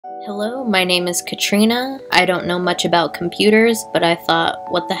Hello, my name is Katrina. I don't know much about computers, but I thought,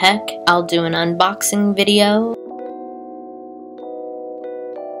 what the heck, I'll do an unboxing video.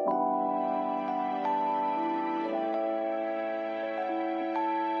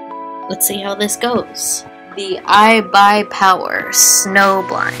 Let's see how this goes. The IBUYPOWER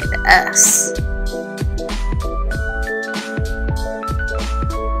SNOWBLIND S.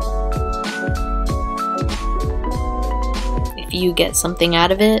 If you get something out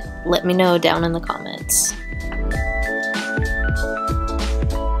of it, let me know down in the comments.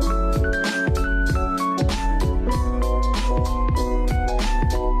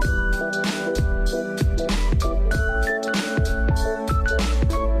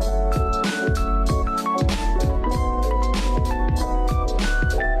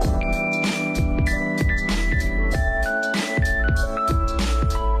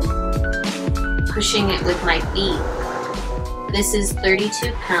 Pushing it with my feet. This is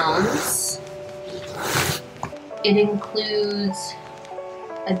 32 pounds. It includes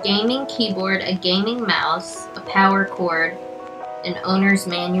a gaming keyboard, a gaming mouse, a power cord, an owner's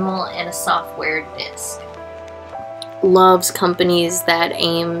manual, and a software disk. Loves companies that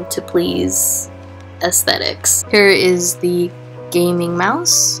aim to please aesthetics. Here is the gaming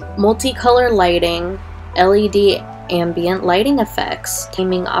mouse, multicolor lighting, LED ambient lighting effects,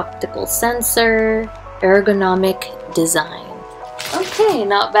 gaming optical sensor, ergonomic design. Okay,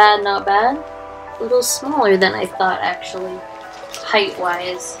 not bad, not bad. A little smaller than I thought, actually,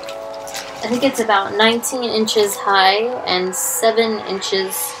 height-wise. I think it's about 19 inches high and 7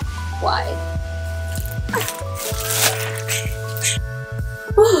 inches wide.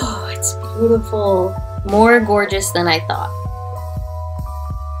 Oh, it's beautiful. More gorgeous than I thought.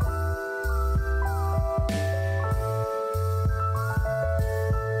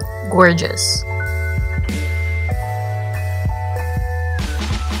 Gorgeous.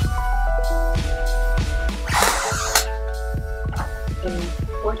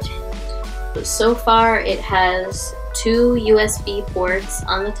 Important. So far it has 2 USB ports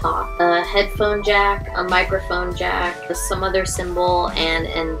on the top, a headphone jack, a microphone jack, some other symbol, and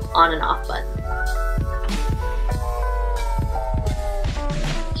an on and off button.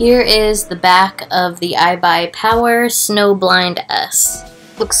 Here is the back of the IBUYPOWER SNOWBLIND S.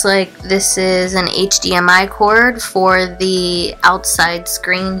 Looks like this is an HDMI cord for the outside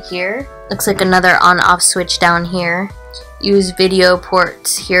screen here. Looks like another on-off switch down here. Use video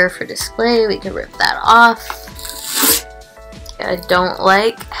ports here for display. We can rip that off. I don't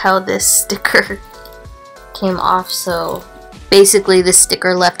like how this sticker came off, so basically the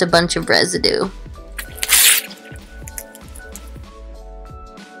sticker left a bunch of residue.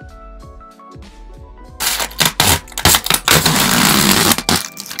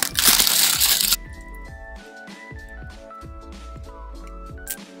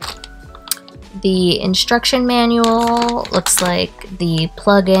 The instruction manual looks like the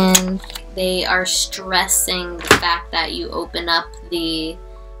plug-in. They are stressing the fact that you open up the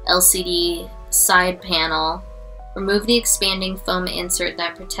LCD side panel, remove the expanding foam insert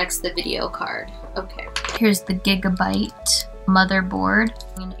that protects the video card. Okay. Here's the Gigabyte motherboard,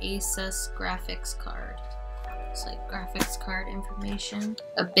 an Asus graphics card. Looks like graphics card information.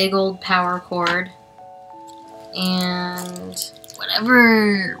 A big old power cord, and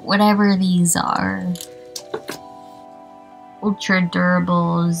whatever these are. Ultra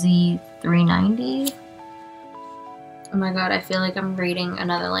durable Z390. Oh my god, I feel like I'm reading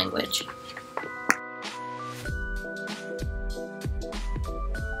another language.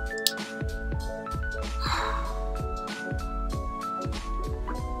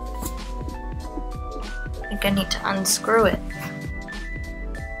 I think I need to unscrew it.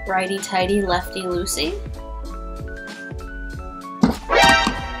 Righty-tighty, lefty-loosey.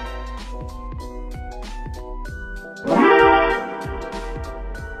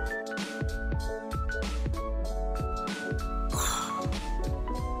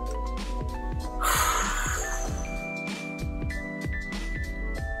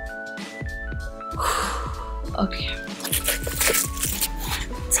 Okay.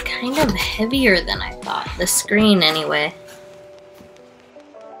 It's kind of heavier than I thought. The screen, anyway.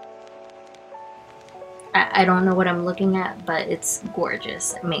 I don't know what I'm looking at, but it's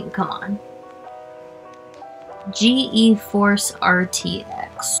gorgeous. I mean, come on. GeForce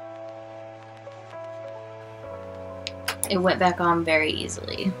RTX. It went back on very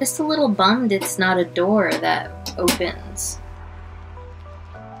easily. Just a little bummed it's not a door that opens.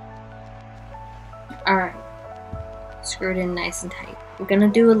 Alright. Screwed in nice and tight. I'm gonna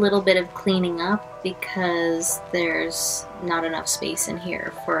do a little bit of cleaning up because there's not enough space in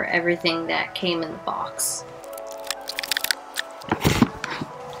here for everything that came in the box.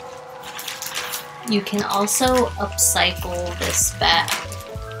 You can also upcycle this bag.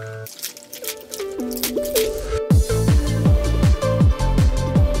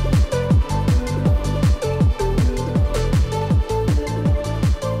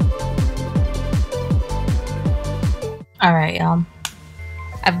 Alright, y'all.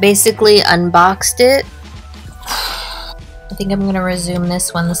 I've basically unboxed it. I think I'm gonna resume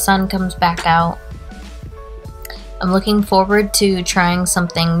this when the sun comes back out. I'm looking forward to trying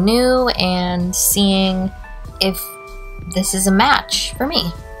something new and seeing if this is a match for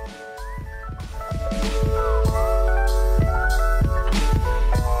me.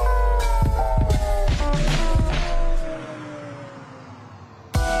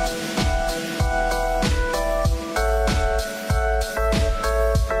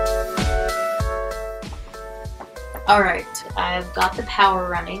 Alright, I've got the power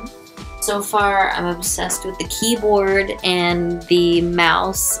running. So far, I'm obsessed with the keyboard, and the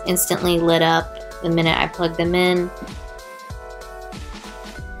mouse instantly lit up the minute I plugged them in.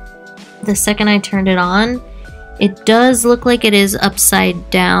 The second I turned it on, it does look like it is upside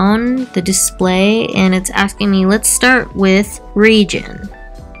down, the display, and it's asking me, let's start with region.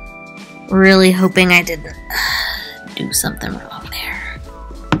 Really hoping I didn't do something wrong there.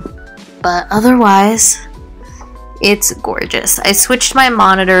 But otherwise, it's gorgeous. I switched my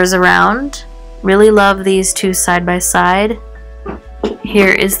monitors around. Really love these two side by side.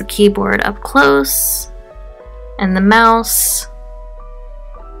 Here is the keyboard up close, and the mouse.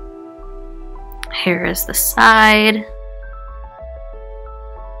 Here is the side.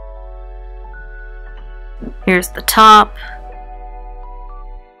 Here's the top.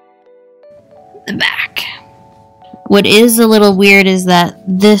 The back. What is a little weird is that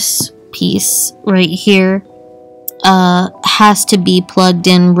this piece right here has to be plugged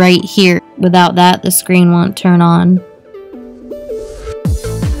in right here. Without that, the screen won't turn on.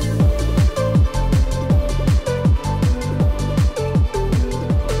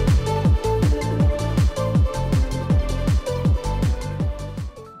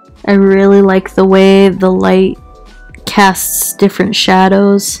 I really like the way the light casts different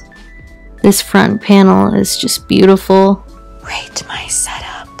shadows. This front panel is just beautiful. Rate my setup.